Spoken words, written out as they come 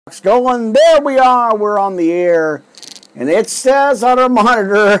Going, there we are, we're on the air, and it says on our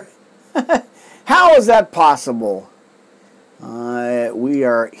monitor, how is that possible? We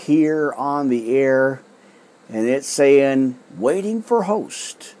are here on the air, and it's saying, waiting for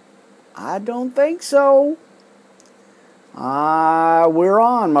host. I don't think so. We're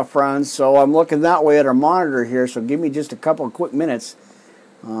on, my friends, so I'm looking that way at our monitor here, so give me just a couple of quick minutes.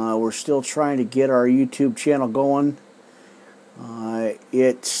 We're still trying to get our YouTube channel going.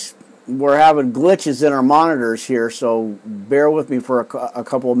 We're having glitches in our monitors here, so bear with me for a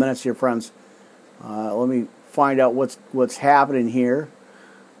couple of minutes here, friends. Let me find out what's happening here.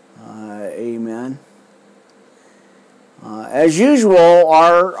 Amen. As usual,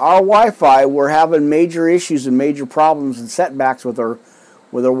 our Wi-Fi, we're having major issues and major problems and setbacks with our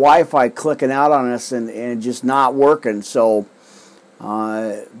Wi-Fi clicking out on us and just not working. So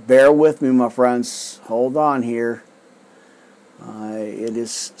bear with me, my friends. Hold on here. It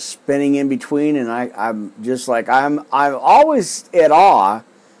is spinning in between, and I'm just like I'm always at awe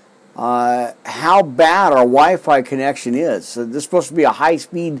how bad our Wi-Fi connection is. So this is supposed to be a high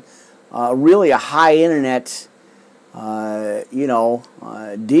speed, really a high internet,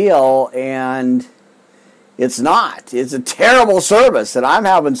 deal, and it's not. It's a terrible service, and I'm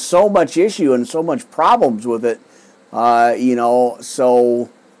having so much issue and so much problems with it. So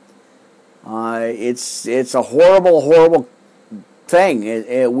it's a horrible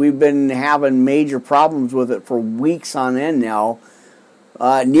thing. We've been having major problems with it for weeks on end now.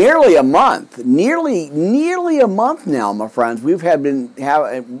 Nearly a month. Nearly a month now, my friends. We've been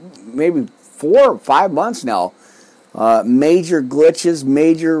having maybe 4 or 5 months now. Major glitches,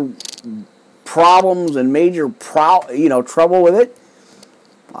 major problems, and major trouble with it.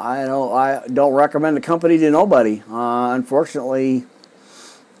 I don't recommend the company to nobody. Unfortunately,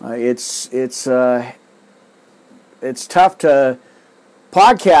 it's tough to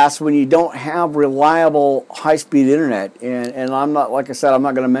podcast when you don't have reliable high-speed internet, and I'm not, like I said, I'm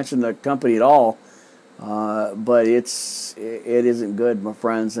not going to mention the company at all, but it isn't good, my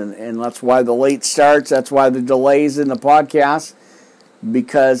friends, and that's why the late starts, that's why the delays in the podcast,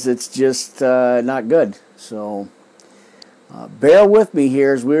 because it's just not good. So bear with me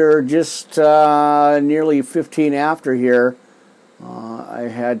here, as we're just nearly 15 after here. I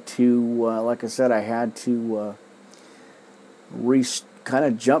had to, like I said, kind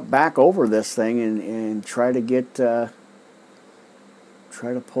of jump back over this thing and try to get try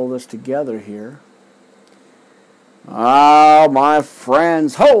to pull this together here. My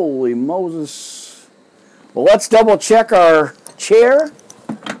friends, holy Moses. Well, let's double check our chair.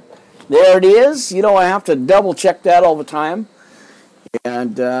 There it is. I have to double check that all the time.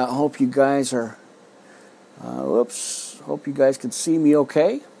 And I hope you guys are hope you guys can see me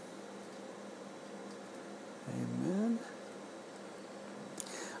okay.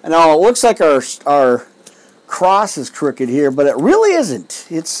 Now, it looks like our cross is crooked here, but it really isn't.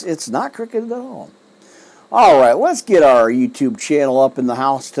 It's not crooked at all. All right, let's get our YouTube channel up in the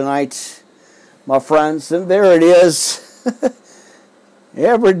house tonight, my friends. And there it is.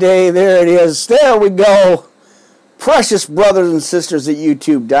 Every day, there it is. There we go. Precious brothers and sisters at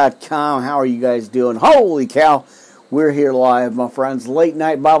YouTube.com. How are you guys doing? Holy cow. We're here live, my friends. Late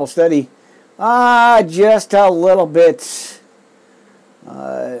night Bible study. Just a little bit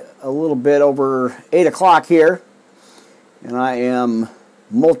over 8 o'clock here, and I am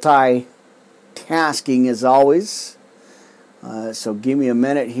multitasking as always, so give me a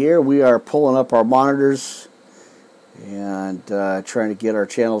minute here. We are pulling up our monitors and trying to get our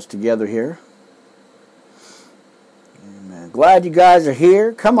channels together here. Amen. Glad you guys are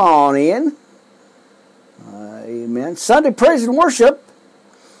here. Come on in. Amen. Sunday praise and worship,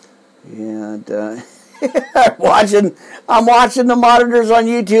 and I'm watching the monitors on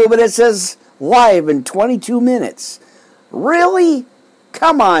YouTube, and it says live in 22 minutes. Really?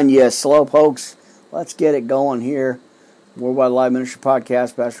 Come on, you slowpokes. Let's get it going here. Worldwide Live Ministry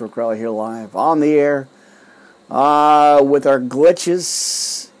Podcast, Pastor Crowley here live on the air with our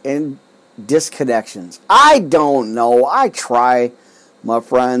glitches and disconnections. I don't know. I try, my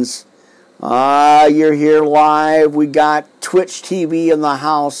friends. You're here live. We got Twitch TV in the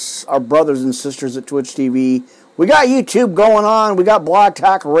house. Our brothers and sisters at Twitch TV. We got YouTube going on. We got Blog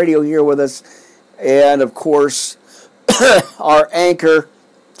Talk Radio here with us. And, of course, our Anchor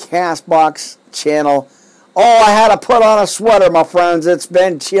Castbox channel. Oh, I had to put on a sweater, my friends. It's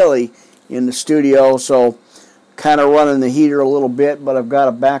been chilly in the studio, so kind of running the heater a little bit, but I've got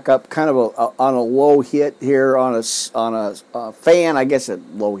a backup kind of on a low hit here on a fan, I guess a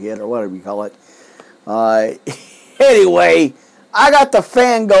low hit or whatever you call it. Anyway, I got the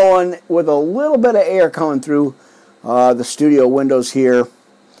fan going with a little bit of air coming through the studio windows here.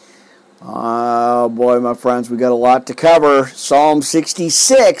 Oh boy, my friends, we got a lot to cover. Psalm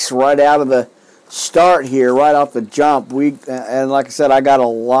 66 right out of the start here, right off the jump. And like I said, I got a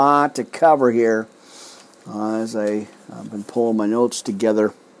lot to cover here as I've been pulling my notes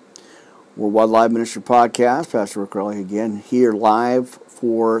together. Worldwide Live Ministry Podcast, Pastor Rick Raleigh again, here live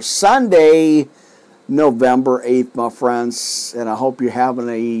for Sunday, November 8th, my friends. And I hope you're having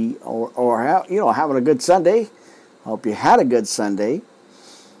having a good Sunday. I hope you had a good Sunday.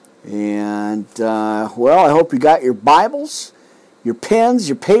 And, I hope you got your Bibles, your pens,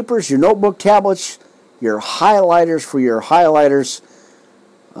 your papers, your notebook tablets, your highlighters for your highlighters.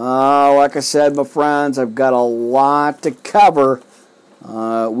 Like I said, my friends, I've got a lot to cover.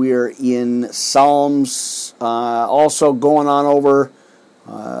 We are in Psalms, also going on over,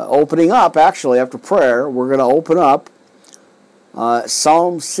 opening up, actually, after prayer. We're going to open up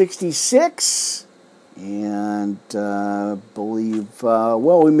Psalm 66. And believe,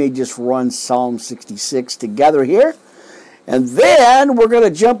 we may just run Psalm 66 together here. And then we're going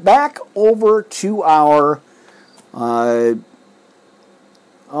to jump back over to our, the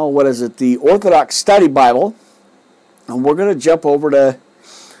Orthodox Study Bible. And we're going to jump over to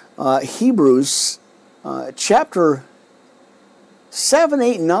Hebrews chapter 7,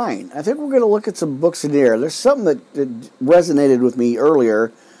 8, and 9. I think we're going to look at some books in there. There's something that resonated with me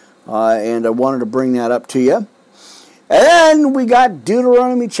earlier. And I wanted to bring that up to you. And then we got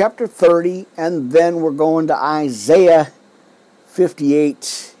Deuteronomy chapter 30, and then we're going to Isaiah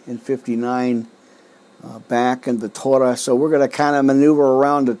 58 and 59 back in the Torah. So we're going to kind of maneuver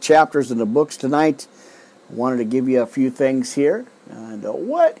around the chapters and the books tonight. I wanted to give you a few things here. And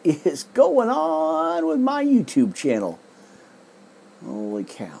what is going on with my YouTube channel? Holy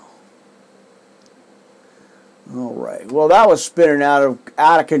cow. All right. Well, that was spinning out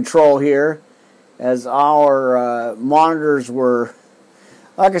of control here, as our monitors were.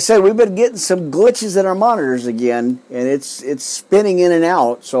 Like I said, we've been getting some glitches in our monitors again, and it's spinning in and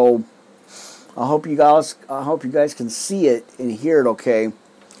out. So I hope you guys can see it and hear it okay. It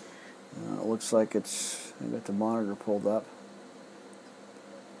looks like I got the monitor pulled up.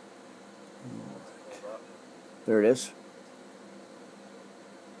 There it is.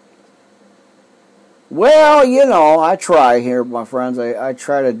 Well, I try here, my friends. I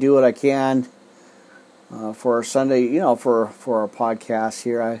try to do what I can for our Sunday, for our podcast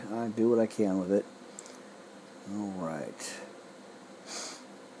here. I do what I can with it. All right.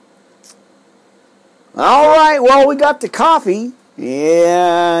 Well, we got the coffee,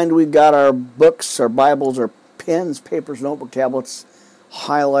 and we got our books, our Bibles, our pens, papers, notebook tablets,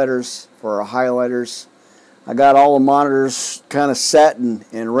 highlighters for our highlighters. I got all the monitors kind of set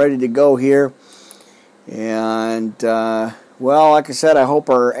and ready to go here. And, like I said, I hope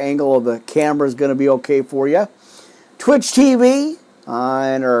our angle of the camera is going to be okay for you. Twitch TV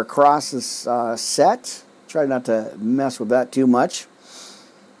and our across this set. Try not to mess with that too much.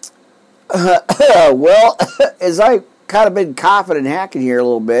 As I kind of been coughing and hacking here a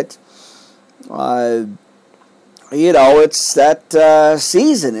little bit, it's that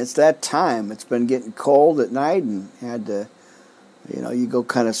season. It's that time. It's been getting cold at night and had to, you go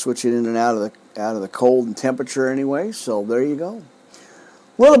kind of switching in and out of the cold and temperature anyway, so there you go.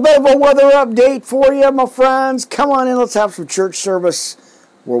 A little bit of a weather update for you, my friends. Come on in, let's have some church service.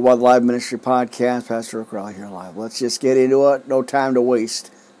 Worldwide Live Ministry Podcast, Pastor Rick Raleigh here live. Let's just get into it. No time to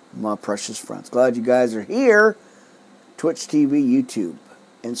waste, my precious friends. Glad you guys are here. Twitch TV, YouTube,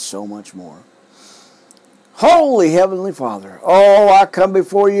 and so much more. Holy Heavenly Father, I come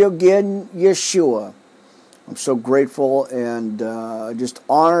before you again, Yeshua. I'm so grateful and just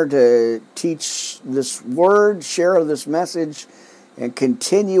honored to teach this word, share this message, and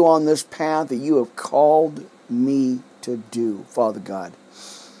continue on this path that you have called me to do, Father God.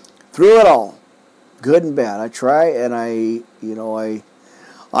 Through it all, good and bad, I try, and I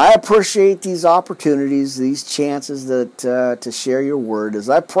appreciate these opportunities, these chances that to share your word. As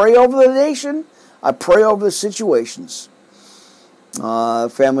I pray over the nation, I pray over the situations.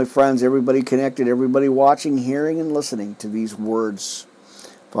 Family, friends, everybody connected, everybody watching, hearing, and listening to these words.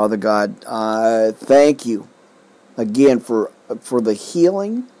 Father God, thank you again for the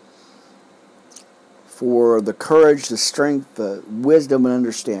healing, for the courage, the strength, the wisdom, and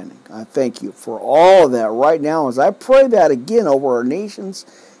understanding. I thank you for all of that right now as I pray that again over our nations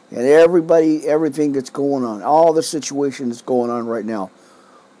and everything that's going on, all the situation that's going on right now,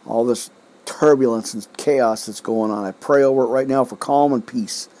 all this turbulence and chaos that's going on. I pray over it right now for calm and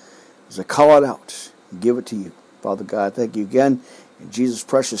peace as I call it out and give it to you. Father God, thank you again. In Jesus'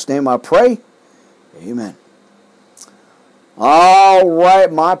 precious name I pray. Amen. All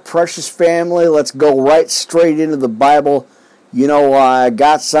right, my precious family, let's go right straight into the Bible You know, I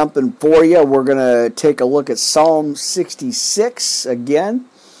got something for you. We're going to take a look at Psalm 66 again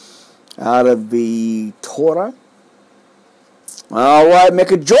out of the Torah. All right,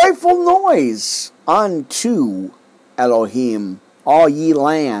 make a joyful noise unto Elohim, all ye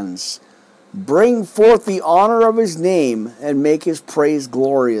lands. Bring forth the honor of his name, and make his praise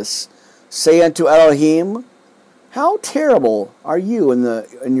glorious. Say unto Elohim, how terrible are you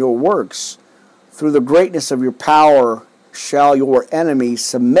in your works? Through the greatness of your power shall your enemies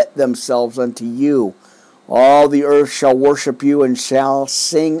submit themselves unto you. All the earth shall worship you and shall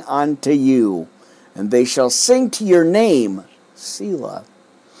sing unto you, and they shall sing to your name, Selah.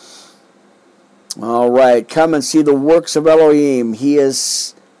 All right, come and see the works of Elohim. He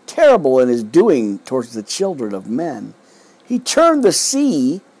is terrible in his doing towards the children of men. He turned the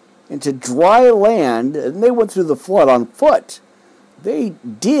sea into dry land, and they went through the flood on foot. They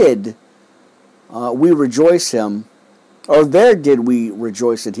did, we rejoice him. Or there did we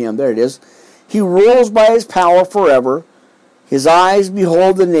rejoice in him. There it is. He rules by his power forever. His eyes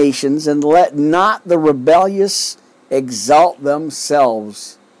behold the nations, and let not the rebellious exalt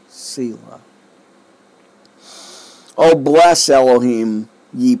themselves. Selah. Oh, bless Elohim,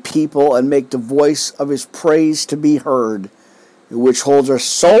 ye people, and make the voice of his praise to be heard, which holds our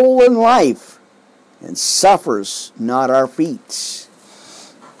soul in life, and suffers not our feet.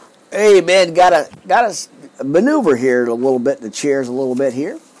 Amen. Got to maneuver here a little bit, the chairs a little bit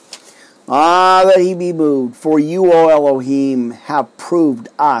here. That he be moved. For you, O Elohim, have proved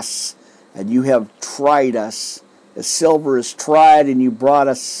us, and you have tried us. As silver is tried, and you brought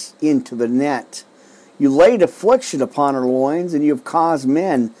us into the net. You laid affliction upon our loins, and you have caused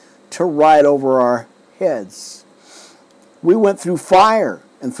men to ride over our heads. We went through fire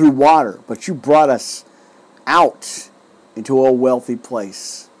and through water, but you brought us out into a wealthy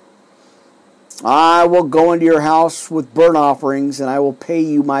place. I will go into your house with burnt offerings, and I will pay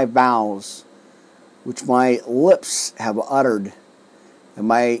you my vows, which my lips have uttered, and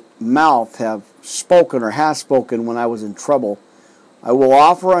my mouth have spoken or has spoken when I was in trouble. I will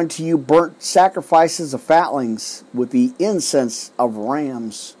offer unto you burnt sacrifices of fatlings with the incense of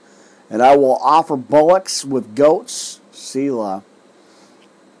rams, and I will offer bullocks with goats. Selah.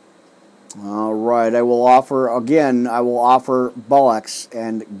 All right, I will offer bullocks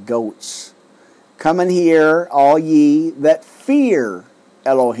and goats. Come in here, all ye that fear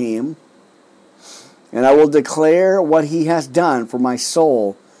Elohim, and I will declare what he has done for my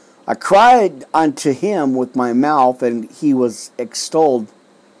soul. I cried unto him with my mouth, and he was extolled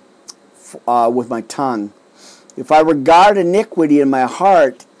with my tongue. If I regard iniquity in my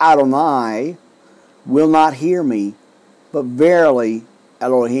heart, Adonai will not hear me. But verily,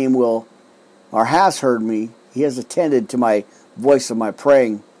 Elohim has heard me. He has attended to my voice of my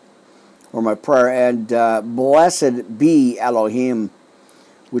praying, or my prayer. And blessed be Elohim,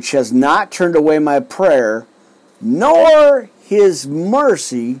 which has not turned away my prayer, nor his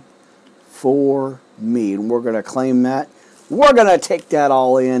mercy for me. And we're going to claim that. We're going to take that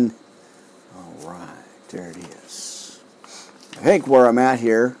all in. All right, there it is. I think where I'm at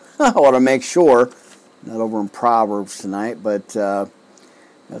here, I want to make sure, not over in Proverbs tonight, but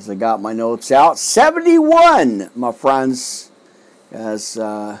as I got my notes out, 71, my friends, as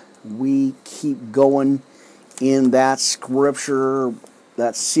we keep going in that scripture,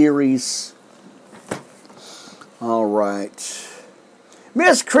 that series. All right.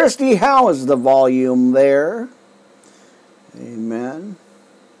 Miss Christy, how is the volume there? Amen.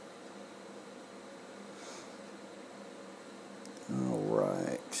 All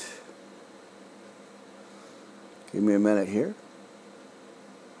right. Give me a minute here.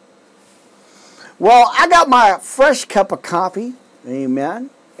 Well, I got my fresh cup of coffee. Amen.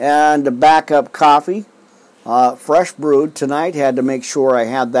 And a backup coffee. Fresh brewed tonight. Had to make sure I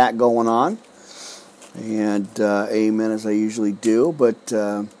had that going on. And amen, as I usually do. But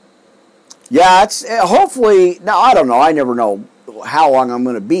yeah, it's hopefully, now I don't know, I never know how long I'm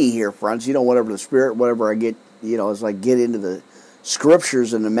going to be here, friends. You know, whatever the Spirit, whatever I get, you know, as I get into the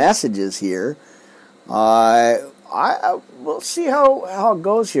scriptures and the messages here, we'll see how it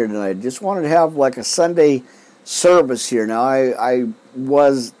goes here tonight. Just wanted to have like a Sunday service here. Now, I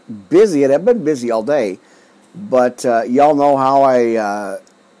was busy, and I've been busy all day, but y'all know how I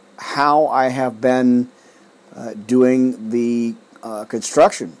have been doing the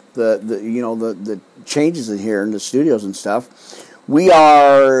construction, the changes in here in the studios and stuff. We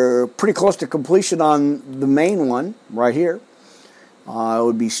are pretty close to completion on the main one right here. It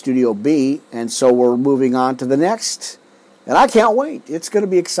would be Studio B, and so we're moving on to the next. And I can't wait. It's going to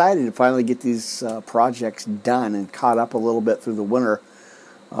be exciting to finally get these projects done and caught up a little bit through the winter.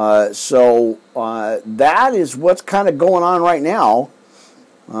 So that is what's kind of going on right now.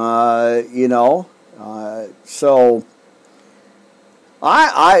 So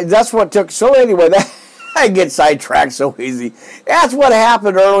I that's what took. So anyway, that I get sidetracked so easy. That's what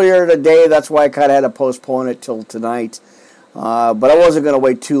happened earlier today. That's why I kind of had to postpone it till tonight. But I wasn't going to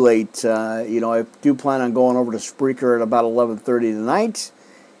wait too late. I do plan on going over to Spreaker at about 11:30 tonight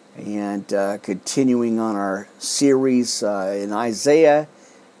and continuing on our series in Isaiah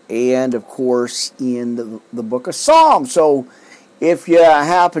and, of course, in the book of Psalms. So if you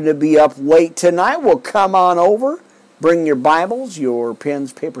happen to be up late tonight, we'll come on over. Bring your Bibles, your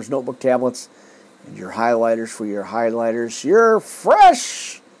pens, papers, notebook, tablets, and your highlighters for your highlighters. Your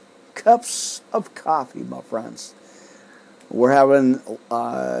fresh cups of coffee, my friends. We're having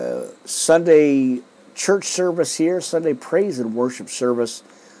Sunday church service here, Sunday praise and worship service.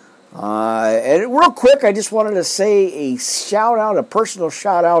 And real quick, I just wanted to say a personal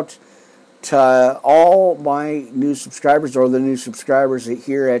shout out to all my new subscribers, or the new subscribers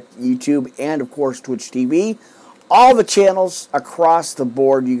here at YouTube and, of course, Twitch TV. All the channels across the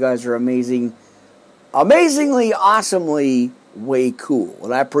board. You guys are amazing. Amazingly, awesomely, way cool.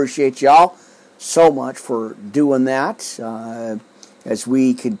 And I appreciate y'all so much for doing that as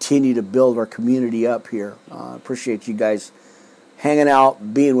we continue to build our community up here. Appreciate you guys hanging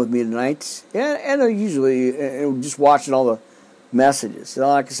out, being with me tonight, and usually just watching all the messages.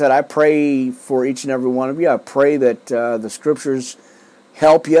 Like I said, I pray for each and every one of you. I pray that the scriptures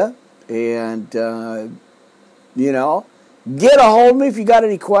help you, and get a hold of me if you got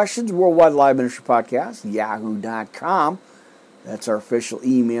any questions. Worldwide Live Ministry Podcast, yahoo.com. That's our official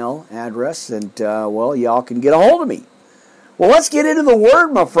email address, and y'all can get a hold of me. Well, let's get into the Word,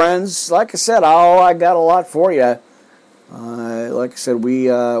 my friends. Like I said, I got a lot for you. Like I said,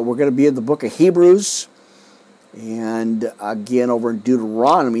 we're going to be in the book of Hebrews, and again over in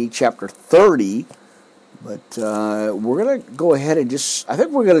Deuteronomy chapter 30. But we're going to go ahead and I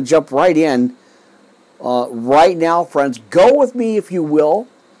think we're going to jump right in right now, friends. Go with me, if you will,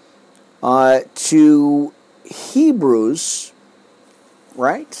 to Hebrews,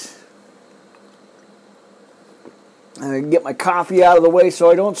 right? And I get my coffee out of the way so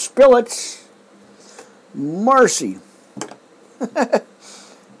I don't spill it. Mercy.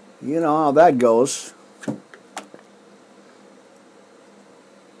 You know how that goes.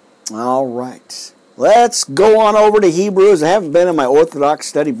 All right. Let's go on over to Hebrews. I haven't been in my Orthodox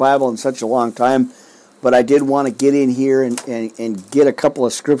Study Bible in such a long time, but I did want to get in here and get a couple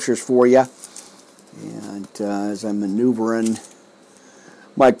of scriptures for you. And as I'm maneuvering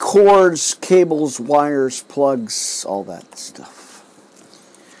my cords, cables, wires, plugs, all that stuff.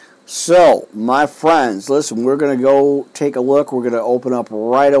 So, my friends, listen, we're going to go take a look. We're going to open up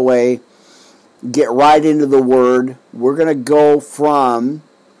right away, get right into the Word. We're going to go from,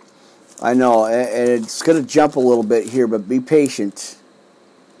 I know, and it's going to jump a little bit here, but be patient.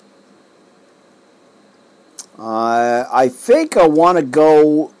 I think I want to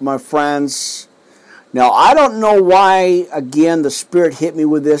go, my friends. Now, I don't know why, again, the Spirit hit me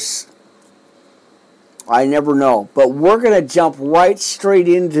with this. I never know. But we're going to jump right straight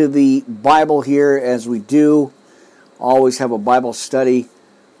into the Bible here, as we do. Always have a Bible study.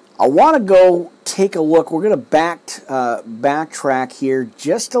 I want to go take a look. We're going to backtrack here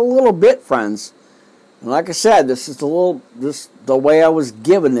just a little bit, friends. And like I said, this is the way I was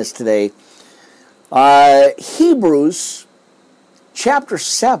given this today. Hebrews chapter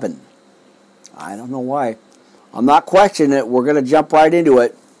 7. I don't know why. I'm not questioning it. We're going to jump right into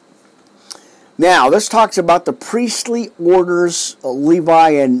it. Now, this talks about the priestly orders of Levi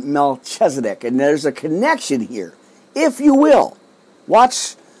and Melchizedek. And there's a connection here, if you will.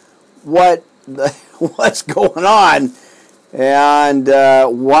 Watch what's going on. And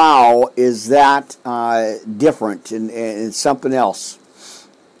wow, is that different and something else.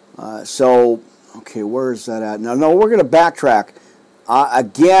 Okay, where is that at? No, we're going to backtrack.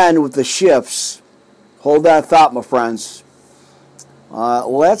 Again, with the shifts. Hold that thought, my friends.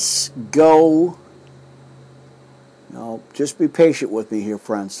 Let's go. No, just be patient with me here,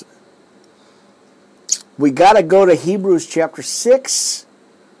 friends. We got to go to Hebrews chapter 6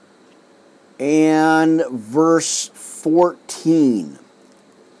 and verse 14.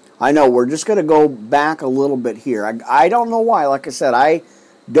 I know, we're just going to go back a little bit here. I don't know why. Like I said, I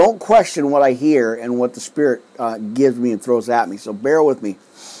don't question what I hear and what the Spirit gives me and throws at me. So bear with me.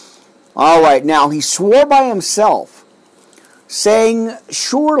 All right, now he swore by himself, saying,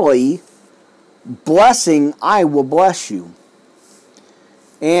 surely blessing I will bless you,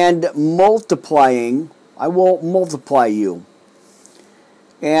 and multiplying I will multiply you.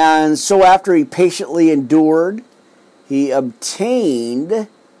 And so after he patiently endured, he obtained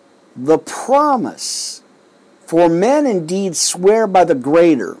the promise. For men indeed swear by the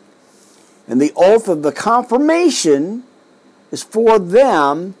greater, and the oath of the confirmation is for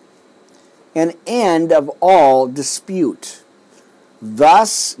them an end of all dispute.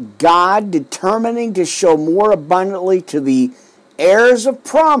 Thus, God, determining to show more abundantly to the heirs of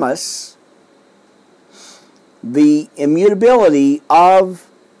promise the immutability of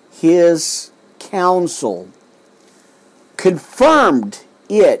his counsel, confirmed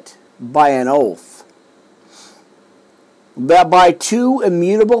it by an oath, that by two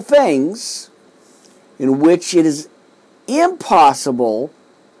immutable things, in which it is impossible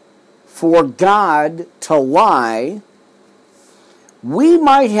for God to lie, we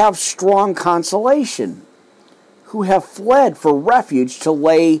might have strong consolation, who have fled for refuge to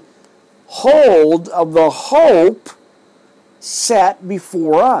lay hold of the hope set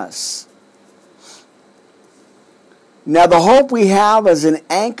before us. Now the hope we have is an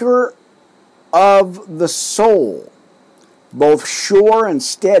anchor of the soul, both sure and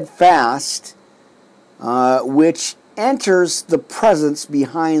steadfast, which enters the presence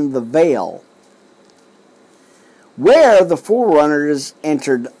behind the veil, where the forerunners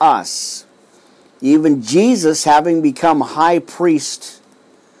entered us, even Jesus having become high priest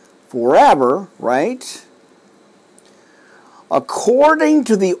forever, right? According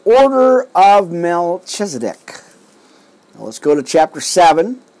to the order of Melchizedek. Now let's go to chapter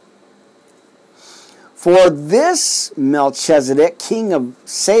 7. For this Melchizedek, king of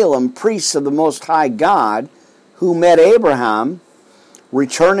Salem, priest of the Most High God, who met Abraham,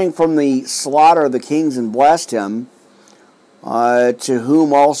 returning from the slaughter of the kings and blessed him, to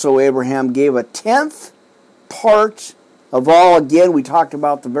whom also Abraham gave a tenth part of all. Again, we talked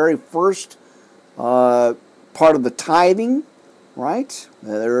about the very first part of the tithing, right?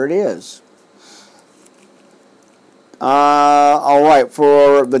 There it is. All right,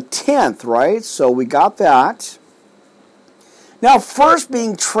 for the 10th, right? So we got that. Now, first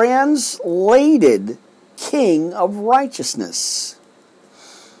being translated King of Righteousness.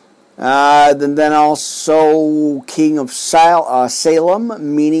 Then also King of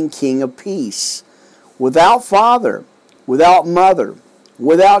Salem, meaning King of Peace. Without father, without mother,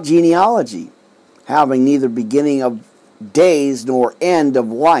 without genealogy, having neither beginning of days nor end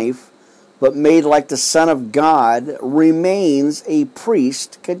of life, but made like the Son of God, remains a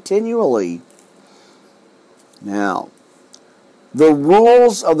priest continually. Now, the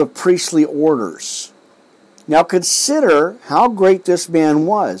rules of the priestly orders. Now consider how great this man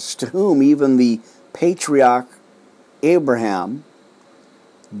was, to whom even the patriarch Abraham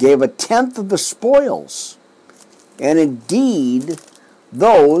gave a tenth of the spoils, and indeed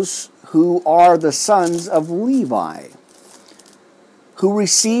those who are the sons of Levi, who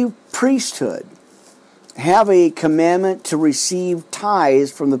receive priesthood, have a commandment to receive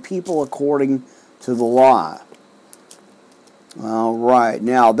tithes from the people according to the law. All right,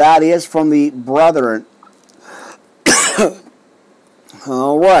 now that is from the brethren.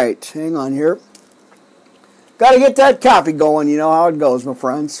 All right, hang on here. Got to get that coffee going. You know how it goes, my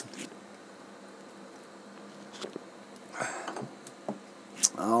friends.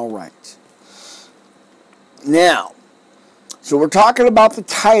 All right. Now, so we're talking about the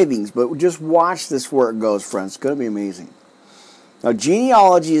tithings, but just watch this where it goes, friends. It's going to be amazing. Now,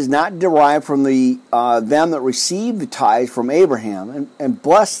 genealogy is not derived from the them that received the tithes from Abraham and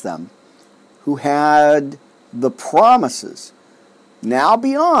blessed them, who had the promises. Now,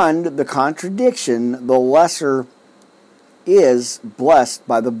 beyond the contradiction, the lesser is blessed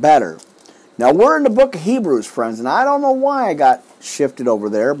by the better. Now, we're in the book of Hebrews, friends, and I don't know why I got shifted over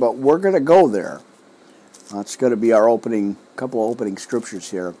there, but we're going to go there. That's going to be our couple of opening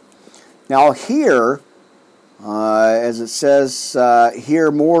scriptures here. Now, here, as it says, here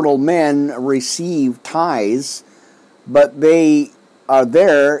mortal men receive tithes, but they are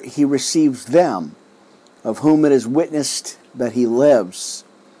there, he receives them, of whom it is witnessed that he lives,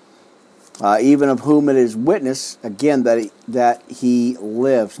 even of whom it is witness, again, that he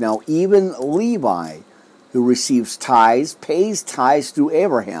lives. Now, even Levi, who receives tithes, pays tithes through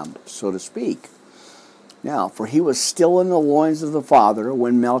Abraham, so to speak. Now, for he was still in the loins of the Father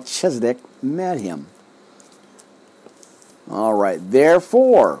when Melchizedek met him. All right,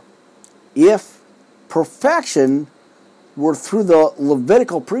 therefore, if perfection were through the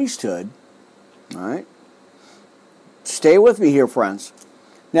Levitical priesthood, all right, stay with me here, friends.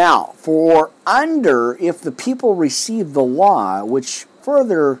 Now, if the people received the law, which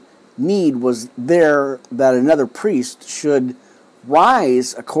further need was there that another priest should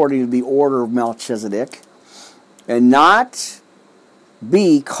rise according to the order of Melchizedek, and not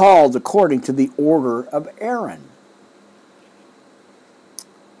be called according to the order of Aaron.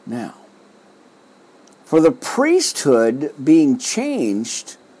 Now, for the priesthood being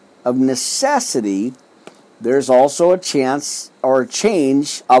changed of necessity, there's also a chance or a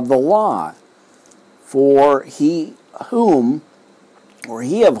change of the law. For he of whom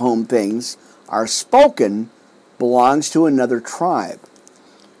things are spoken belongs to another tribe,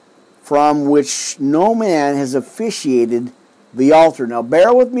 from which no man has officiated the altar. Now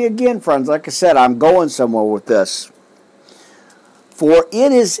bear with me again, friends. Like I said, I'm going somewhere with this. For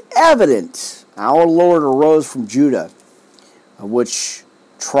it is evident our Lord arose from Judah, of which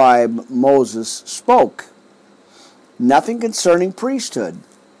tribe Moses spoke. Nothing concerning priesthood.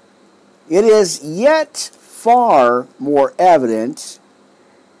 It is yet far more evident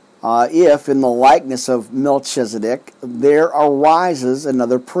if, in the likeness of Melchizedek, there arises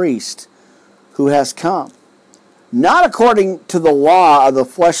another priest who has come, not according to the law of the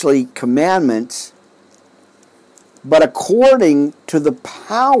fleshly commandment, but according to the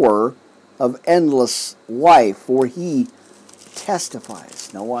power of endless life, for he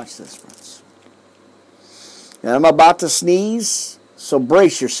testifies. Now watch this, friends. And I'm about to sneeze, so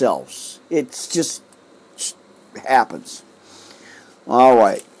brace yourselves. It just happens. All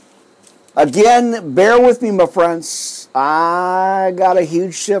right. Again, bear with me, my friends. I got a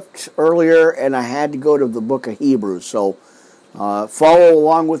huge shift earlier, and I had to go to the book of Hebrews. So follow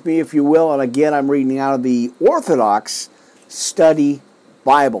along with me, if you will. And again, I'm reading out of the Orthodox Study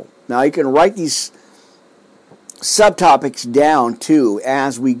Bible. Now, you can write these subtopics down, too,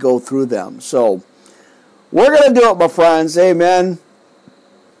 as we go through them. So we're going to do it, my friends. Amen.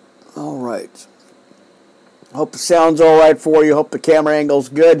 All right. Hope the sound's all right for you. Hope the camera angle's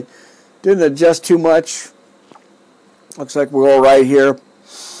good. Didn't adjust too much. Looks like we're all right here.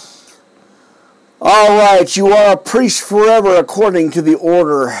 All right. You are a priest forever according to the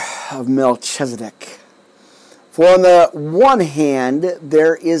order of Melchizedek. For on the one hand,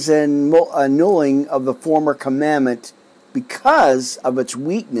 there is an annulling of the former commandment because of its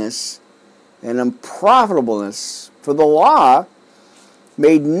weakness and unprofitableness. For the law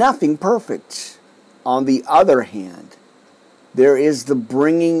made nothing perfect. On the other hand, there is the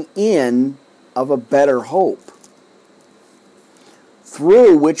bringing in of a better hope,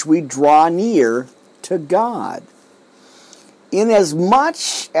 through which we draw near to God. Inasmuch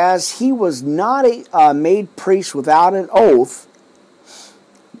as he was not made priest without an oath,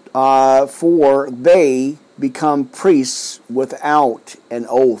 for they become priests without an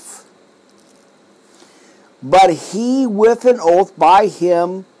oath. But he with an oath by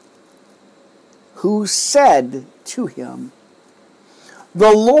him who said to him,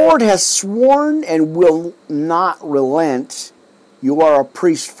 "The Lord has sworn and will not relent. You are a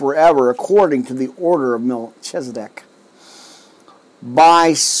priest forever according to the order of Melchizedek."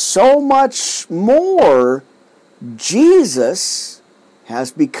 By so much more, Jesus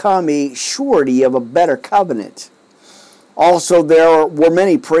has become a surety of a better covenant. Also, there were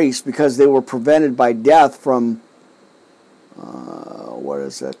many priests because they were prevented by death from,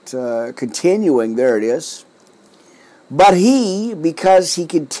 continuing. There it is. But he, because he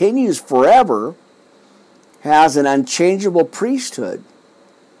continues forever, has an unchangeable priesthood.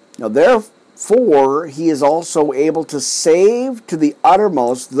 Now, therefore, he is also able to save to the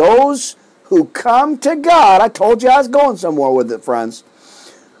uttermost those who come to God. I told you I was going somewhere with it, friends.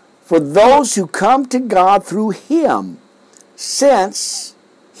 For those who come to God through him, since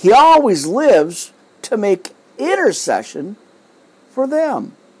he always lives to make intercession for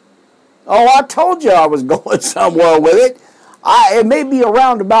them. Oh, I told you I was going somewhere with it. It may be a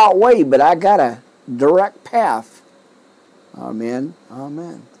roundabout way, but I got a direct path. Amen.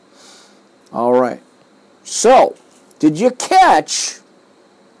 Amen. All right. So, did you catch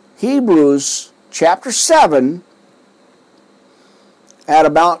Hebrews chapter 7 at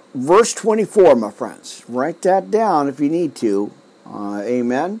about verse 24, my friends? Write that down if you need to.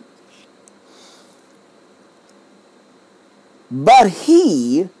 Amen. But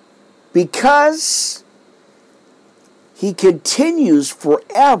he, because he continues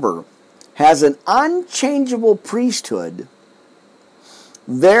forever, has an unchangeable priesthood.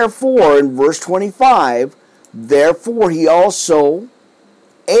 Therefore, in verse 25, therefore he is also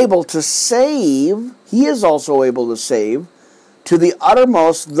able to save to the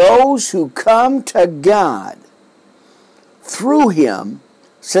uttermost those who come to God through him,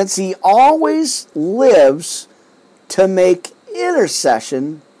 since he always lives to make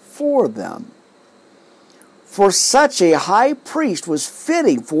intercession for them. For such a high priest was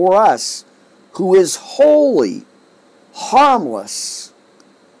fitting for us, who is holy, harmless,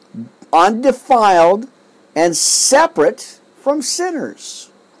 undefiled, and separate from sinners,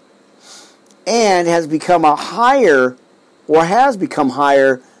 and has become higher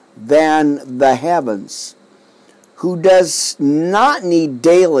than the heavens, who does not need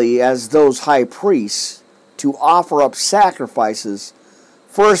daily, as those high priests, to offer up sacrifices,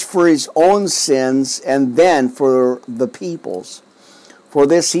 first for his own sins and then for the people's. For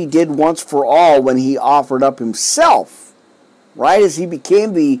this he did once for all when he offered up himself, right, as he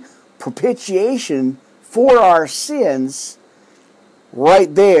became the propitiation for our sins.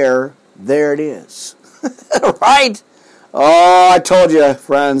 Right there it is. Right? Oh, I told you,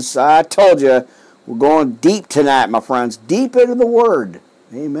 friends. I told you. We're going deep tonight, my friends. Deep into the Word.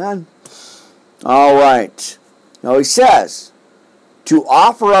 Amen. All right. Now he says, to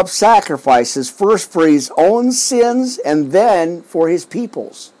offer up sacrifices first for his own sins and then for his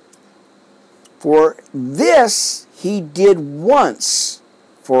people's. For this he did once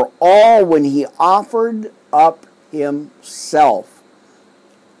for all when he offered up himself.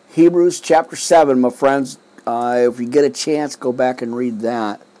 Hebrews chapter 7, my friends. If you get a chance, go back and read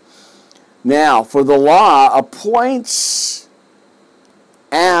that. Now, for the law appoints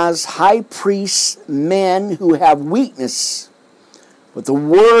as high priests men who have weakness, but the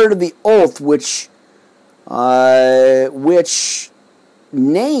word of the oath which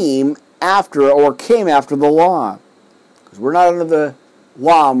name after or came after the law. Because we're not under the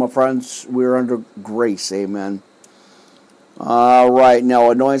law, my friends. We're under grace. Amen. All right.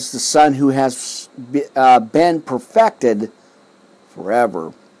 Now anoints the Son who has been perfected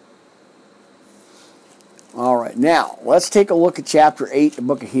forever. All right. Now, let's take a look at chapter 8, the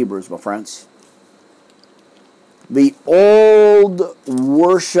book of Hebrews, my friends. The old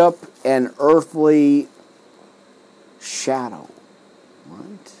worship and earthly shadow.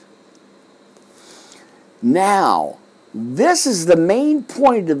 Right? Now, this is the main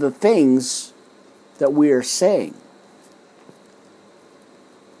point of the things that we are saying.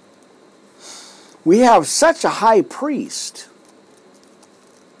 We have such a high priest.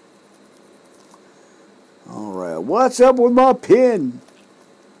 All right, what's up with my pin?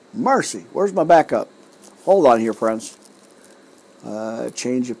 Mercy, where's my backup? Hold on here, friends.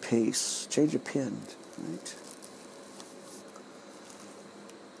 Change of pace, change of pin. Right.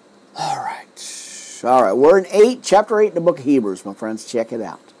 All right. We're in chapter 8 in the book of Hebrews, my friends. Check it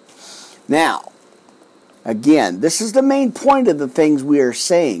out. Now, again, this is the main point of the things we are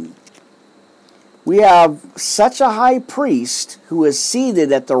saying. We have such a high priest who is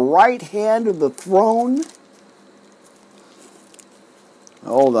seated at the right hand of the throne.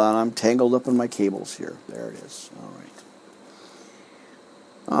 Hold on, I'm tangled up in my cables here. There it is.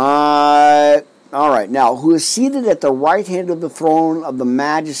 All right. Now, who is seated at the right hand of the throne of the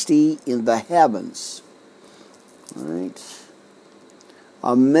majesty in the heavens. All right.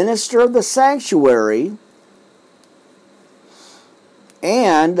 A minister of the sanctuary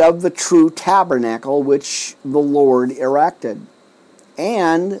and of the true tabernacle which the Lord erected,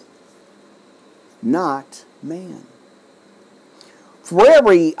 and not man. For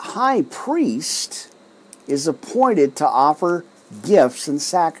every high priest is appointed to offer gifts and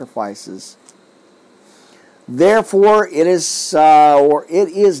sacrifices. Therefore, it is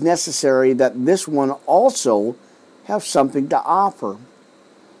necessary that this one also have something to offer.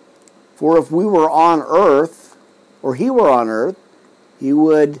 For if we were on earth, or he were on earth, he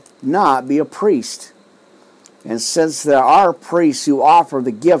would not be a priest. And since there are priests who offer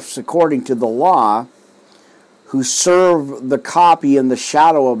the gifts according to the law, who serve the copy in the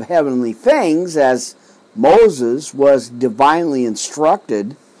shadow of heavenly things, as Moses was divinely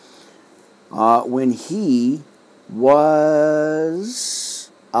instructed when he was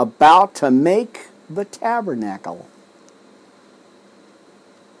about to make the tabernacle.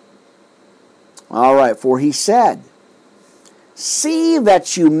 All right, for he said, "See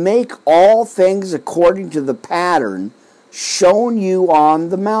that you make all things according to the pattern shown you on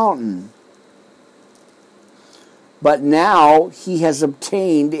the mountain." But now he has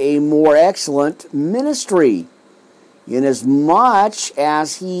obtained a more excellent ministry, inasmuch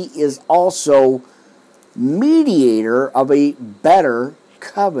as he is also mediator of a better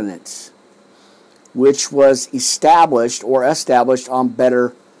covenant, which was established on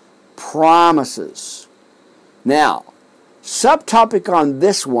better promises. Now, subtopic on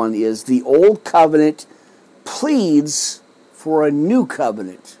this one is the old covenant pleads for a new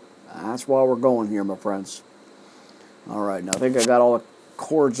covenant. That's why we're going here, my friends. All right, now I think I got all the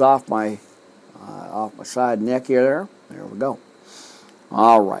cords off my side neck here. There we go.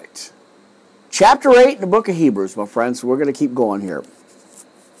 All right. Chapter 8 in the book of Hebrews, my friends. We're going to keep going here.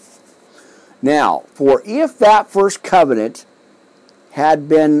 Now, for if that first covenant had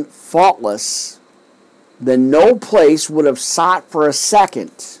been faultless, then no place would have sought for a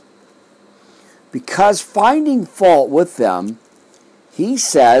second, because finding fault with them, he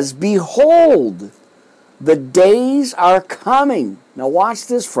says, behold, the days are coming. Now watch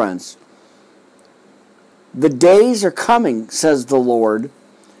this, friends. The days are coming, says the Lord,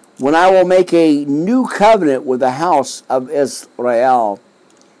 when I will make a new covenant with the house of Israel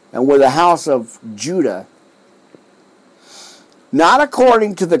and with the house of Judah, not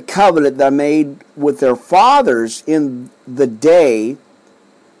according to the covenant that I made with their fathers in the day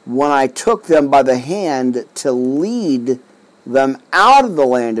when I took them by the hand to lead them out of the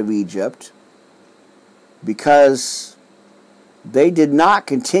land of Egypt, because they did not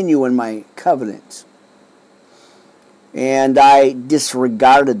continue in my covenant, and I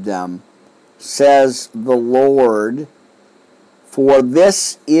disregarded them, says the Lord. For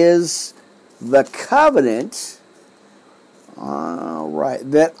this is the covenant,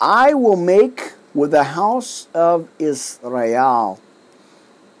 that I will make with the house of Israel.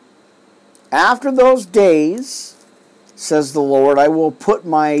 After those days, says the Lord, I will put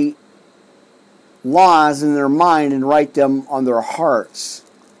my laws in their mind and write them on their hearts.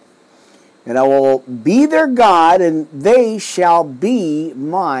 And I will be their God, and they shall be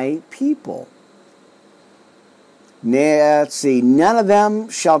my people. Let's see. None of them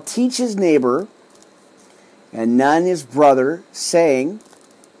shall teach his neighbor, and none his brother, saying,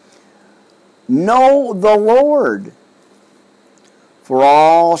 know the Lord, for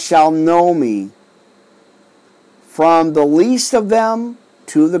all shall know me, from the least of them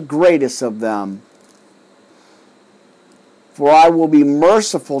to the greatest of them. For I will be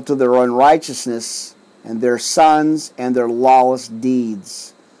merciful to their unrighteousness, and their sons and their lawless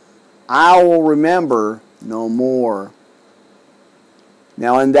deeds I will remember no more.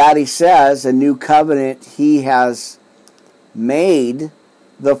 Now in that he says, a new covenant he has made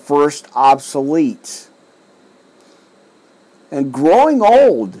the first obsolete. And growing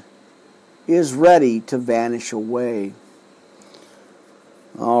old is ready to vanish away.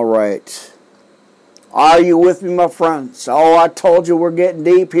 All right. Are you with me, my friends? Oh, I told you we're getting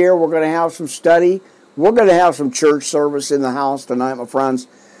deep here. We're going to have some study. We're going to have some church service in the house tonight, my friends.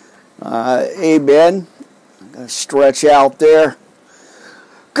 Amen. I'm going to stretch out there.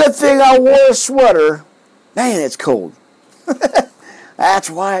 Good thing I wore a sweater. Man, it's cold. That's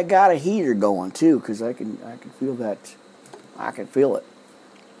why I got a heater going too, because I can feel that. I can feel it.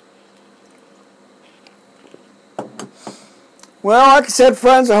 Well, like I said,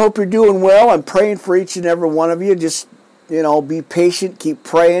 friends, I hope you're doing well. I'm praying for each and every one of you. Just, be patient, keep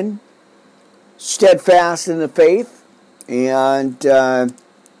praying, steadfast in the faith, and don't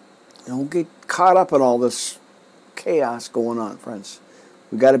get caught up in all this chaos going on, friends.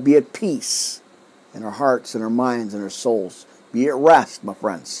 We've got to be at peace in our hearts and our minds and our souls. Be at rest, my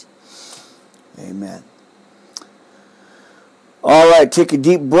friends. Amen. All right, take a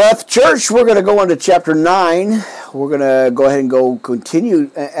deep breath. Church, we're going to go into chapter 9. We're going to go ahead and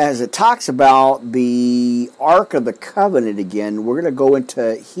continue as it talks about the Ark of the Covenant again. We're going to go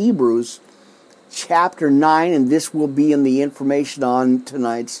into Hebrews chapter 9, and this will be in the information on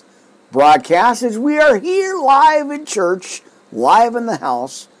tonight's broadcast as we are here live in church, live in the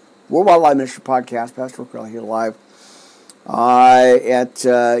house. Worldwide Live Ministry Podcast, Pastor Rick here live at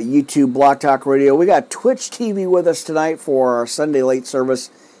YouTube, Blog Talk Radio. We got Twitch TV with us tonight for our Sunday late service,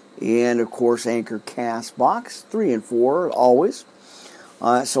 and of course Anchor Castbox 3 and 4 always.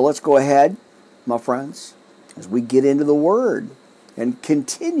 So let's go ahead, my friends, as we get into the Word and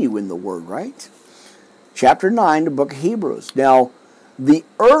continue in the Word. Right, chapter 9, the book of Hebrews. Now, the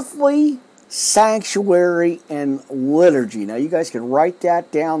earthly sanctuary and liturgy. Now, you guys can write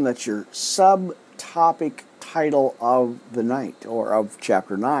that down. That's your subtopic title of the night, or of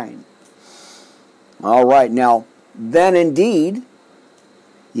chapter 9. All right, now, then indeed,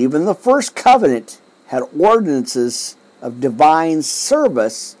 even the first covenant had ordinances of divine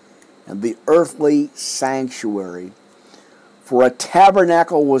service and the earthly sanctuary. For a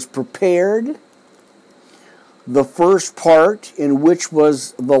tabernacle was prepared, the first part, in which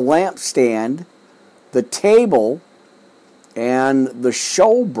was the lampstand, the table, and the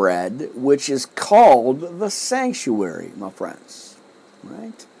showbread, which is called the sanctuary, my friends.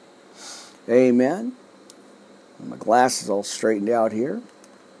 Right? Amen. My glasses all straightened out here.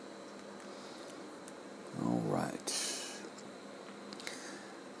 All right.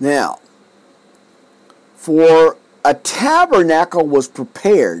 Now, for a tabernacle was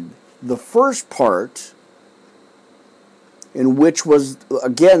prepared, the first part, in which was,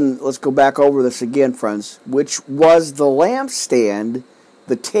 again, let's go back over this again, friends, which was the lampstand,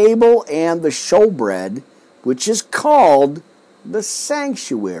 the table, and the showbread, which is called the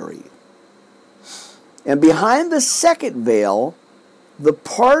sanctuary. And behind the second veil, the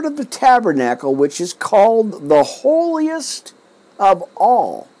part of the tabernacle which is called the holiest of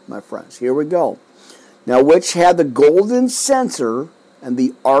all, my friends. Here we go. Now, which had the golden censer and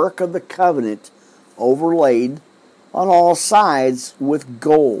the ark of the covenant overlaid on all sides with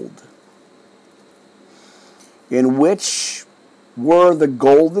gold, in which were the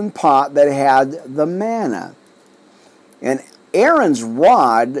golden pot that had the manna, and Aaron's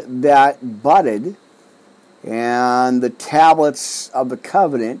rod that budded, and the tablets of the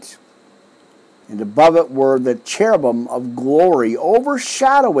covenant, and above it were the cherubim of glory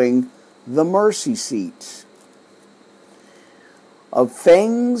overshadowing the mercy seat. Of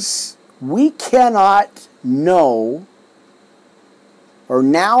things we cannot know or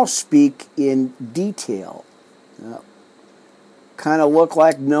now speak in detail. Kind of look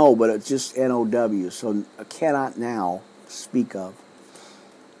like no, but it's just N-O-W, so I cannot now speak of.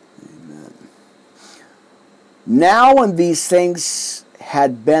 Amen. Now when these things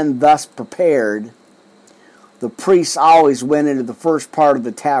had been thus prepared, the priests always went into the first part of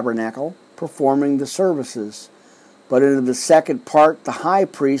the tabernacle, performing the services. But into the second part, the high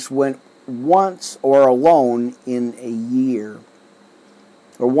priest went once or alone in a year,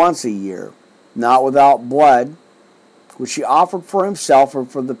 or once a year, not without blood, which he offered for himself or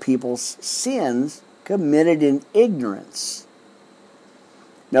for the people's sins committed in ignorance.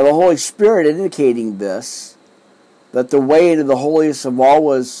 Now the Holy Spirit indicating this, that the way into the holiest of all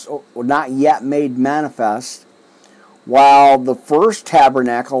was not yet made manifest, while the first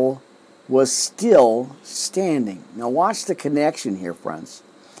tabernacle was still standing. Now watch the connection here, friends.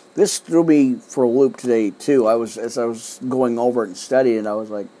 This threw me for a loop today too. As I was going over it and studying it, I was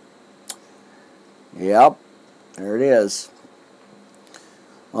like, yep, there it is.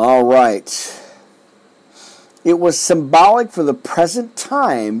 All right. It was symbolic for the present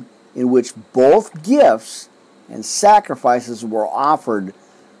time in which both gifts and sacrifices were offered,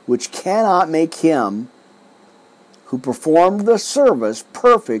 which cannot make him who performed the service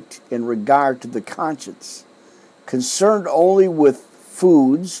perfect in regard to the conscience, concerned only with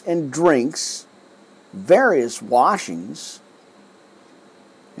foods and drinks, various washings,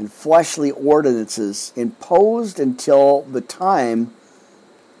 and fleshly ordinances imposed until the time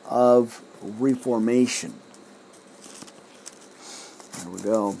of Reformation. There we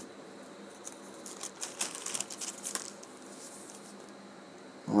go.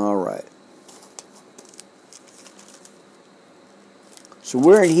 All right. So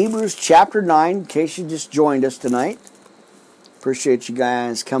we're in Hebrews chapter 9, in case you just joined us tonight. Appreciate you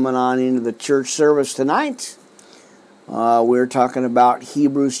guys coming on into the church service tonight. We're talking about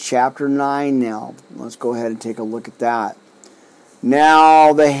Hebrews chapter 9 now. Let's go ahead and take a look at that.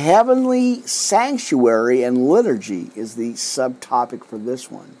 Now, the heavenly sanctuary and liturgy is the subtopic for this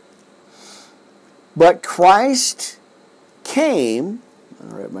one. But Christ came,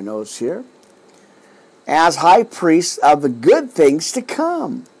 I'll write my notes here, as high priest of the good things to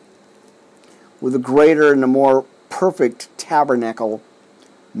come, with a greater and a more perfect tabernacle,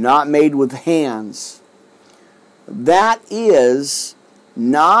 not made with hands. That is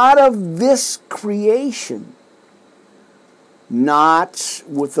not of this creation, not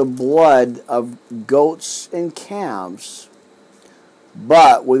with the blood of goats and calves,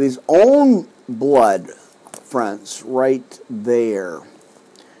 but with his own blood, friends, right there.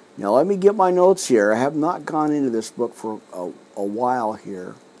 Now let me get my notes here. I have not gone into this book for a while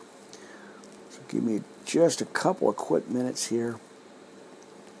here. So give me just a couple of quick minutes here.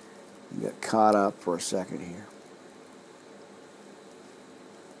 Get caught up for a second here.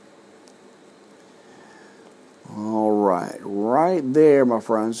 All right, right there, my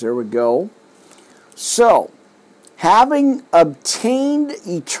friends. There we go. So, having obtained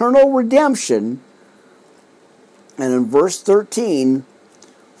eternal redemption, and in verse 13,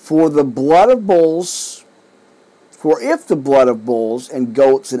 for if the blood of bulls and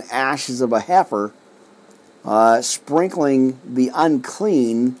goats and ashes of a heifer, sprinkling the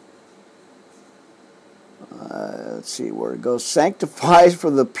unclean, let's see where it goes, sanctifies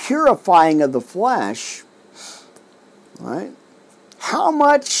for the purifying of the flesh, right? How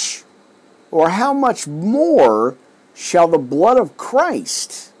much more shall the blood of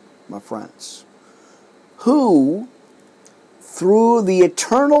Christ, my friends, who through the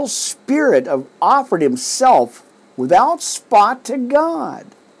eternal Spirit offered himself without spot to God,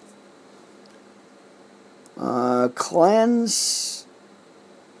 cleanse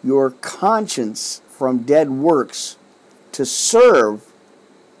your conscience from dead works to serve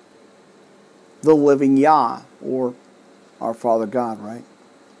the living Yah, or our Father God, right?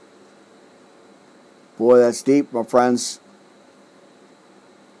 Boy, that's deep, my friends.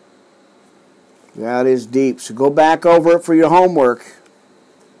 That is deep. So go back over it for your homework.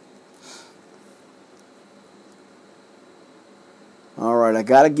 I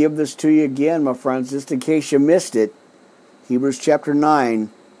got to give this to you again, my friends, just in case you missed it. Hebrews chapter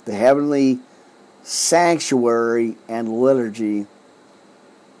 9, the heavenly sanctuary and liturgy.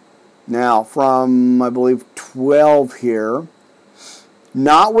 Now, from, I believe, 12 here.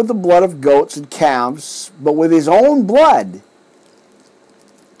 Not with the blood of goats and calves, but with his own blood,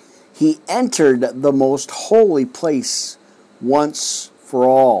 he entered the most holy place once for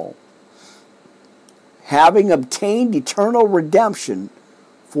all, having obtained eternal redemption.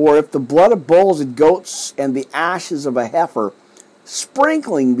 For if the blood of bulls and goats and the ashes of a heifer,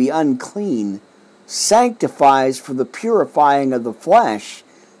 sprinkling the unclean, sanctifies for the purifying of the flesh,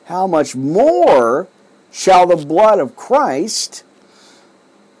 how much more shall the blood of Christ,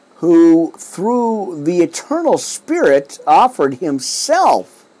 who through the eternal Spirit offered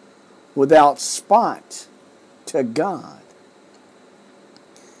himself without spot to God.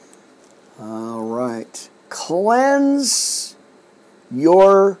 All right. Cleanse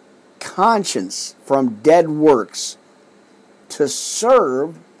your conscience from dead works to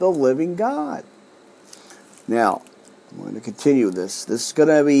serve the living God. Now, I'm going to continue this. This is going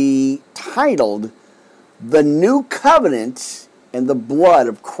to be titled The New Covenant and the Blood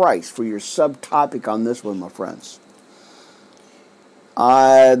of Christ for your subtopic on this one, my friends.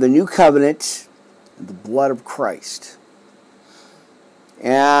 The New Covenant and the Blood of Christ.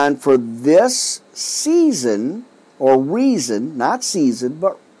 And for this season, or reason, not season,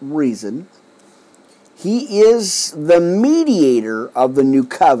 but reason, he is the mediator of the new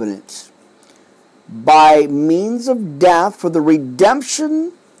covenant by means of death for the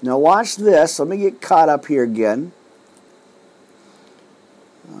redemption. Now watch this. Let me get caught up here again.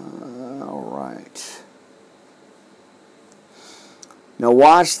 All right. Now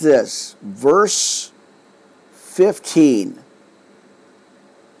watch this. Verse 15.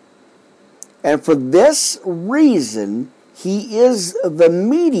 And for this reason, he is the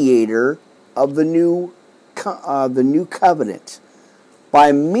mediator of the new covenant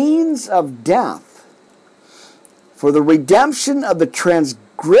by means of death for the redemption of the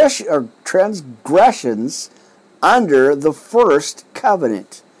transgressions under the first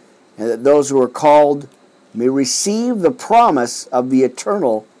covenant, and that those who are called may receive the promise of the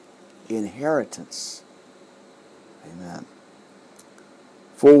eternal inheritance. Amen.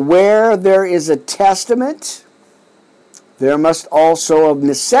 For where there is a testament, there must also of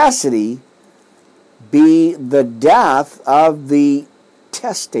necessity be the death of the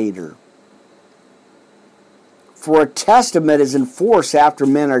testator. For a testament is in force after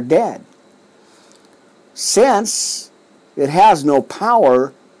men are dead, since it has no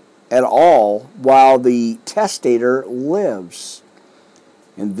power at all while the testator lives.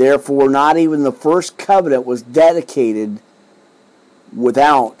 And therefore not even the first covenant was dedicated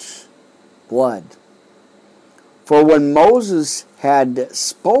without blood. For when Moses had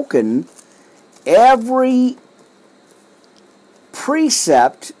spoken every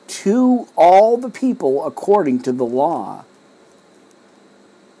precept to all the people according to the law.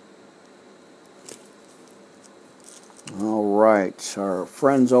 All right, our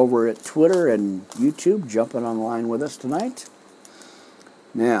friends over at Twitter and YouTube jumping online with us tonight.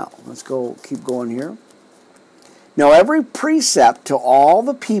 Now, let's keep going here. Now, every precept to all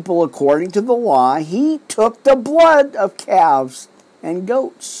the people according to the law, he took the blood of calves and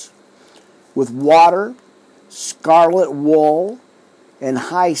goats with water, scarlet wool, and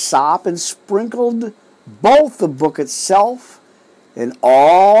hyssop, and sprinkled both the book itself and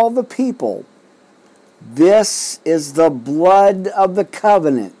all the people. This is the blood of the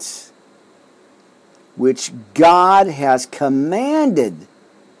covenant, which God has commanded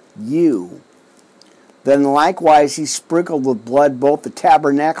you. Then likewise he sprinkled with blood both the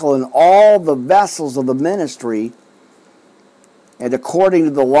tabernacle and all the vessels of the ministry. And according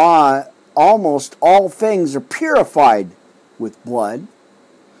to the law, almost all things are purified with blood.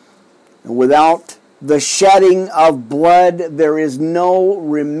 And without the shedding of blood, there is no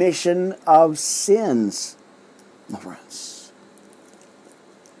remission of sins. My friends,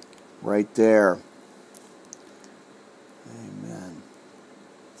 right there. Amen.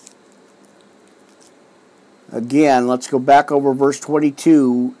 Again, let's go back over verse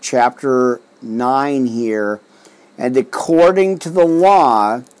 22, chapter 9 here. And according to the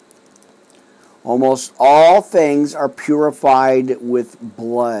law, almost all things are purified with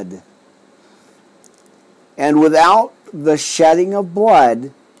blood. And without the shedding of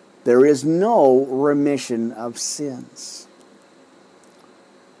blood, there is no remission of sins.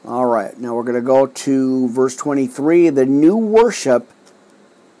 All right, now we're going to go to verse 23. The new worship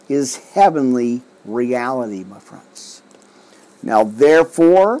is heavenly reality, my friends. Now,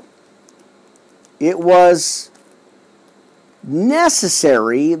 therefore, it was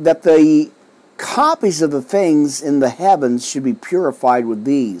necessary that the copies of the things in the heavens should be purified with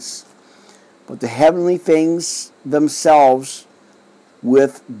these, but the heavenly things themselves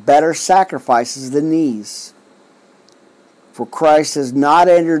with better sacrifices than these. For Christ has not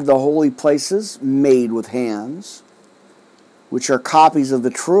entered the holy places made with hands, which are copies of the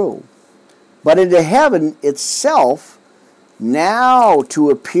true, but into heaven itself, now to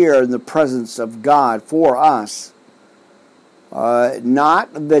appear in the presence of God for us.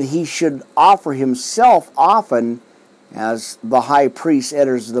 Not that he should offer himself often, as the high priest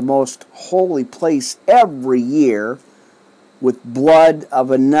enters the most holy place every year with blood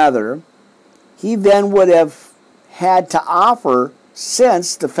of another. He then would have had to offer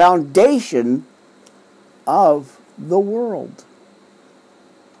since the foundation of the world.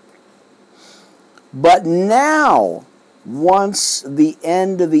 But now, once the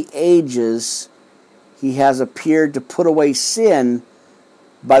end of the ages, he has appeared to put away sin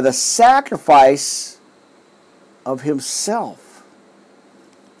by the sacrifice of himself.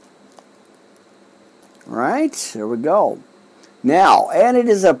 Right? There we go. Now, and it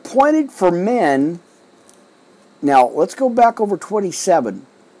is appointed for men. Now, let's go back over 27.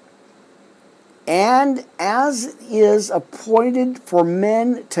 And as is appointed for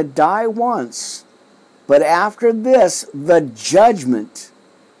men to die once, but after this, the judgment.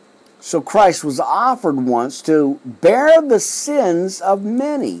 So Christ was offered once to bear the sins of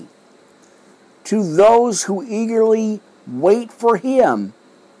many. To those who eagerly wait for him,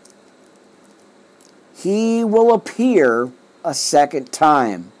 he will appear a second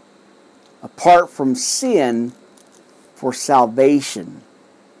time, apart from sin, for salvation.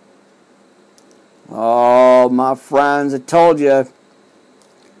 Oh, my friends, I told you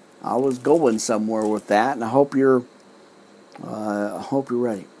I was going somewhere with that, and I hope you're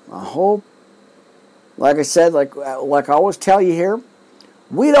ready. I hope, like I said, like I always tell you here,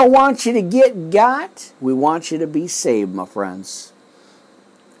 we don't want you to get got. We want you to be saved, my friends.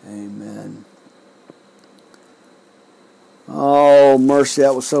 Amen. Oh, mercy,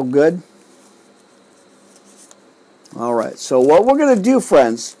 that was so good. All right, so what we're going to do,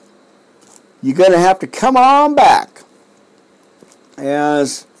 friends, you're going to have to come on back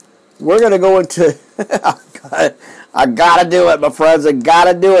as we're going to go into... I got to do it, my friends. I got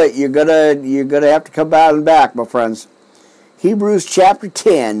to do it. You're gonna have to come out and back, my friends. Hebrews chapter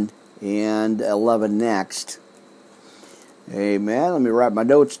 10 and 11 next. Amen. Let me write my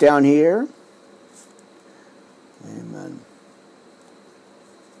notes down here. Amen.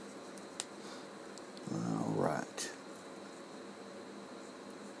 All right.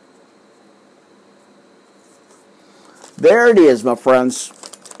 There it is, my friends.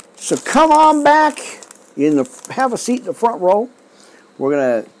 So come on back. Have a seat in the front row. We're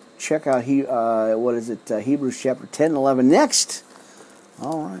going to check out Hebrews chapter 10 and 11 next.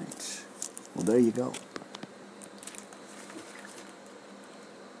 All right. Well, there you go.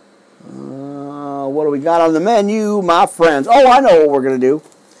 What do we got on the menu, my friends? Oh, I know what we're going to do.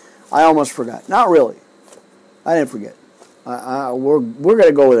 I almost forgot. Not really. I didn't forget. We're going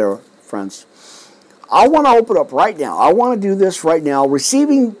to go there, friends. I want to open up right now. I want to do this right now.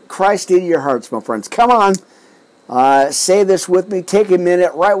 Receiving Christ into your hearts, my friends. Come on. Say this with me. Take a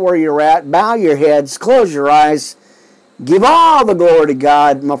minute right where you're at. Bow your heads. Close your eyes. Give all the glory to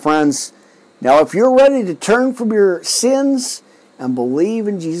God, my friends. Now, if you're ready to turn from your sins and believe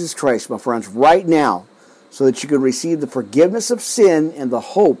in Jesus Christ, my friends, right now, so that you can receive the forgiveness of sin and the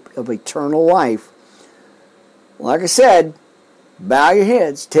hope of eternal life, like I said, bow your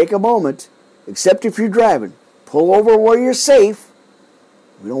heads. Take a moment. Except if you're driving. Pull over where you're safe.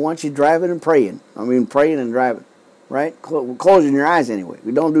 We don't want you driving and praying. Praying and driving. Right? Closing your eyes anyway.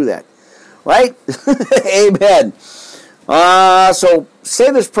 We don't do that. Right? Amen. So say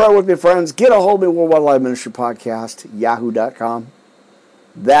this prayer with me, friends. Get a hold of me, Worldwide Live Ministry Podcast, yahoo.com.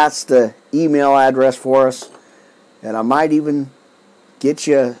 That's the email address for us. And I might even get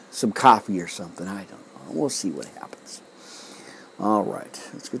you some coffee or something. I don't know. We'll see what happens. All right,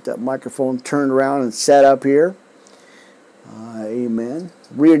 let's get that microphone turned around and set up here. Amen.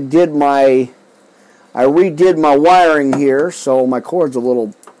 I redid my wiring here, so my cord's a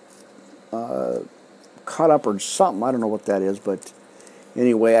little cut up or something. I don't know what that is, but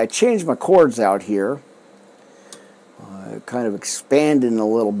anyway, I changed my cords out here. Kind of expanding a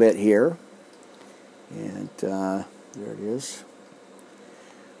little bit here. And there it is.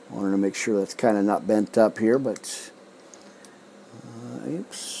 Wanted to make sure that's kind of not bent up here, but...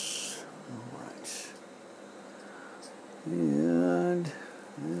 oops. All right. And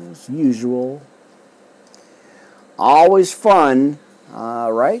as usual, always fun,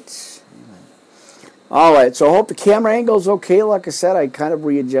 right? All right, so I hope the camera angle's okay. Like I said, I kind of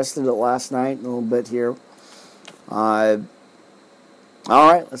readjusted it last night a little bit here. All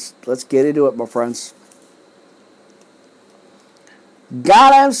right, let's get into it, my friends.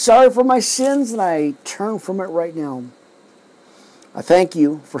 God, I'm sorry for my sins, and I turn from it right now. I thank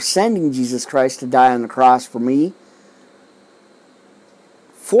you for sending Jesus Christ to die on the cross for me,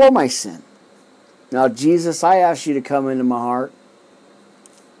 for my sin. Now, Jesus, I ask you to come into my heart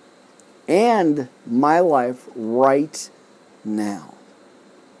and my life right now.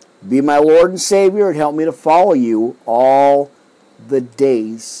 Be my Lord and Savior and help me to follow you all the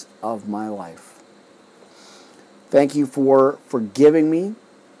days of my life. Thank you for forgiving me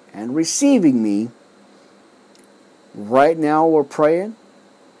and receiving me. Right now we're praying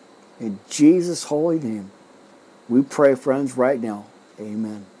in Jesus' holy name. We pray, friends, right now.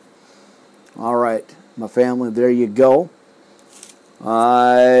 Amen. All right, my family, there you go.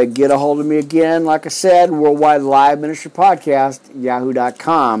 Get a hold of me again, like I said, Worldwide Live Ministry Podcast,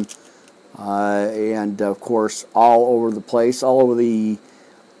 yahoo.com. And, of course, all over the place, all over the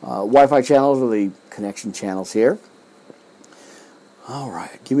Wi-Fi channels or the connection channels here. All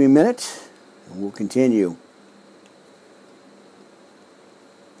right, give me a minute, and we'll continue.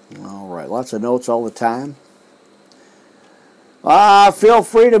 All right, lots of notes all the time. Feel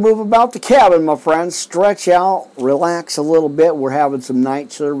free to move about the cabin, my friends. Stretch out, relax a little bit. We're having some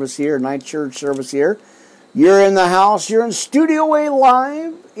night service here, night church service here. You're in the house. You're in Studio A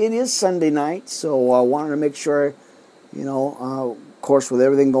Live. It is Sunday night, so I wanted to make sure, of course, with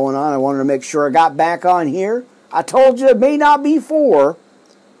everything going on, I wanted to make sure I got back on here. I told you it may not be 4,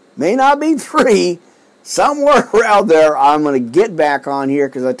 may not be 3. Somewhere around there, I'm going to get back on here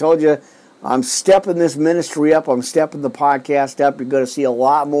because I told you I'm stepping this ministry up. I'm stepping the podcast up. You're going to see a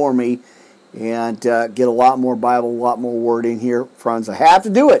lot more of me and get a lot more Bible, a lot more word in here, friends. I have to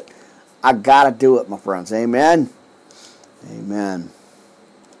do it. I got to do it, my friends. Amen. Amen.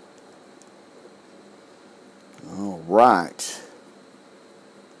 All right.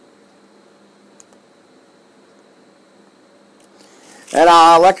 And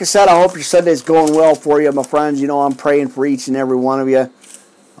like I said, I hope your Sunday's going well for you, my friends. I'm praying for each and every one of you.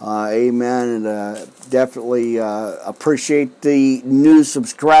 Amen. And definitely appreciate the new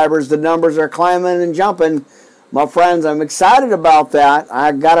subscribers. The numbers are climbing and jumping. My friends, I'm excited about that.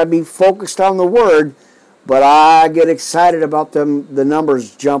 I got to be focused on the Word, but I get excited about the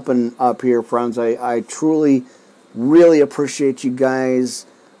numbers jumping up here, friends. I truly, really appreciate you guys.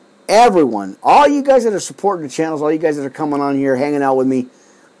 Everyone, all you guys that are supporting the channels, all you guys that are coming on here, hanging out with me,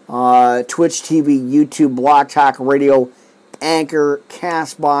 Twitch TV, YouTube, Blog Talk Radio, Anchor,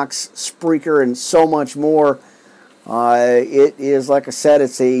 Castbox, Spreaker, and so much more. It is, like I said,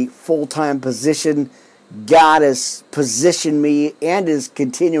 it's a full-time position. God has positioned me and is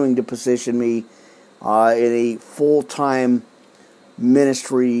continuing to position me in a full-time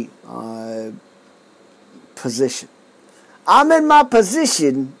ministry position. I'm in my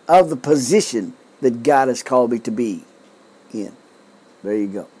position of the position that God has called me to be in. There you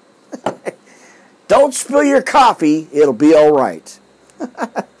go. Don't spill your coffee. It'll be all right.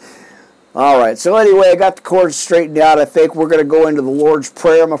 All right. So anyway, I got the chords straightened out. I think we're going to go into the Lord's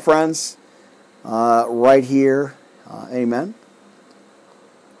Prayer, my friends, right here. Amen.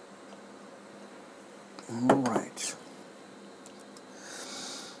 All right.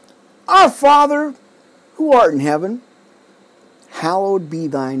 Our Father, who art in heaven, hallowed be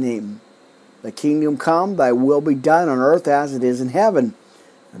thy name. Thy kingdom come, thy will be done on earth as it is in heaven.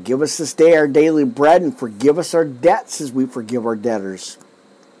 Give us this day our daily bread, and forgive us our debts as we forgive our debtors.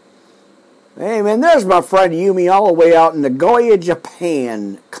 Amen. There's my friend Yumi all the way out in Nagoya,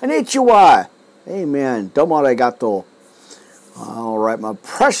 Japan. Konnichiwa. Amen. Domo arigato. All right, my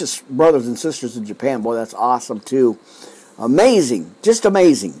precious brothers and sisters in Japan. Boy, that's awesome too. Amazing. Just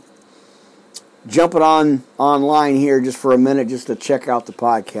amazing. Jumping online here just for a minute just to check out the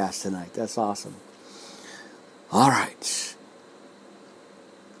podcast tonight. That's awesome. All right.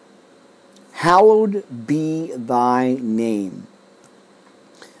 Hallowed be thy name.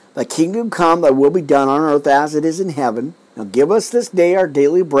 Thy kingdom come, thy will be done on earth as it is in heaven. Now give us this day our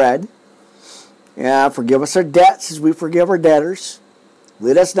daily bread. Forgive us our debts as we forgive our debtors.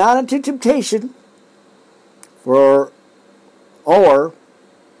 Lead us not into temptation, but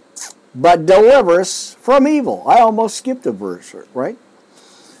deliver us from evil. I almost skipped a verse, right?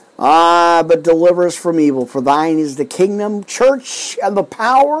 But deliver us from evil. For thine is the kingdom, church, and the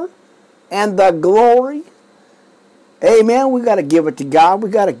power, and the glory. Amen. We got to give it to God. We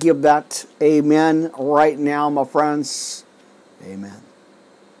got to give that amen right now, my friends. Amen.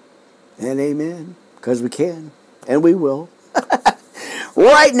 And amen. Because we can. And we will.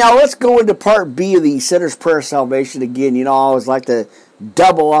 Right, now let's go into part B of the Sinner's Prayer of Salvation again. You know, I always like to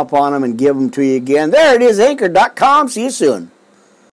double up on them and give them to you again. There it is, Anchor.com. See you soon.